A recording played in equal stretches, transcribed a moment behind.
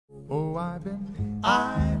Oh,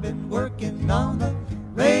 I've been working on the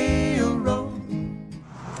railroad.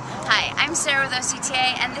 Hi, I'm Sarah with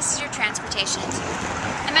OCTA, and this is your transportation tube.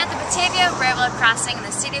 I'm at the Batavia Railroad Crossing in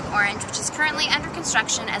the city of Orange, which is currently under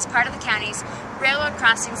construction as part of the county's Railroad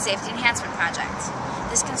Crossing Safety Enhancement Project.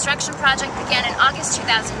 This construction project began in August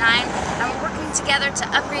 2009, and we're working together to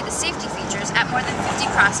upgrade the safety features at more than 50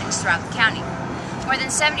 crossings throughout the county. More than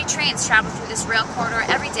 70 trains travel through this rail corridor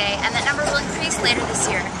every day, and that number will increase later this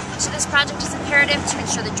year, so this project is imperative to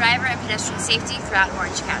ensure the driver and pedestrian safety throughout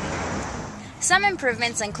Orange County. Some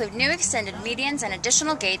improvements include new extended medians and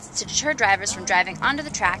additional gates to deter drivers from driving onto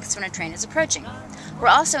the tracks when a train is approaching. We're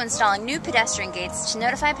also installing new pedestrian gates to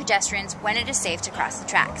notify pedestrians when it is safe to cross the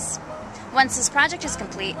tracks. Once this project is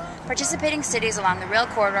complete, participating cities along the rail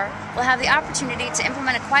corridor will have the opportunity to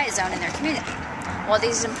implement a quiet zone in their community. While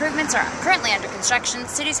these improvements are currently under construction,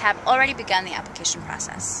 cities have already begun the application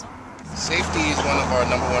process. Safety is one of our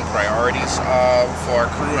number one priorities for our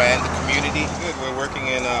crew and the community. We're working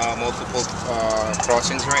in multiple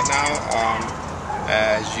crossings right now.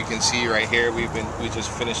 As you can see right here, we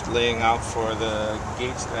just finished laying out for the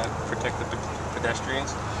gates that protect the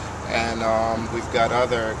pedestrians, and we've got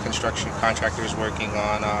other construction contractors working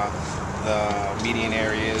on the median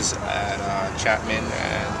areas at Chapman,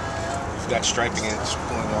 and we've got striping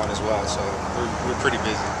going on as well. So we're pretty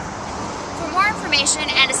busy. For more information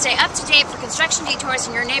and to stay up to date for construction detours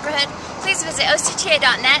in your neighborhood, please visit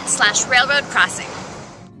octa.net/railroad crossing.